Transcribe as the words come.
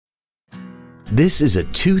This is a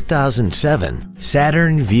 2007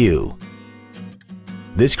 Saturn VUE.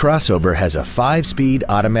 This crossover has a 5-speed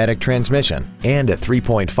automatic transmission and a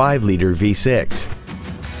 3.5-liter V6.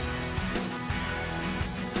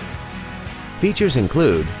 Features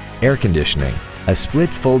include air conditioning, a split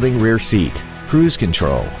folding rear seat, cruise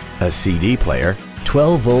control, a CD player,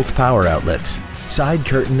 12-volt power outlets, side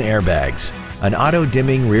curtain airbags, an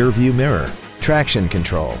auto-dimming rear-view mirror, traction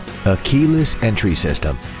control, a keyless entry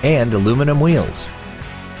system, and aluminum wheels.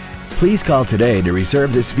 Please call today to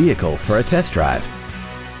reserve this vehicle for a test drive.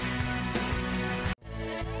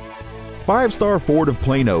 Five Star Ford of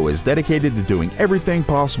Plano is dedicated to doing everything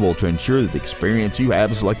possible to ensure that the experience you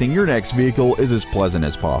have selecting your next vehicle is as pleasant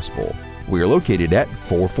as possible. We are located at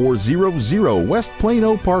 4400 West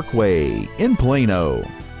Plano Parkway in Plano.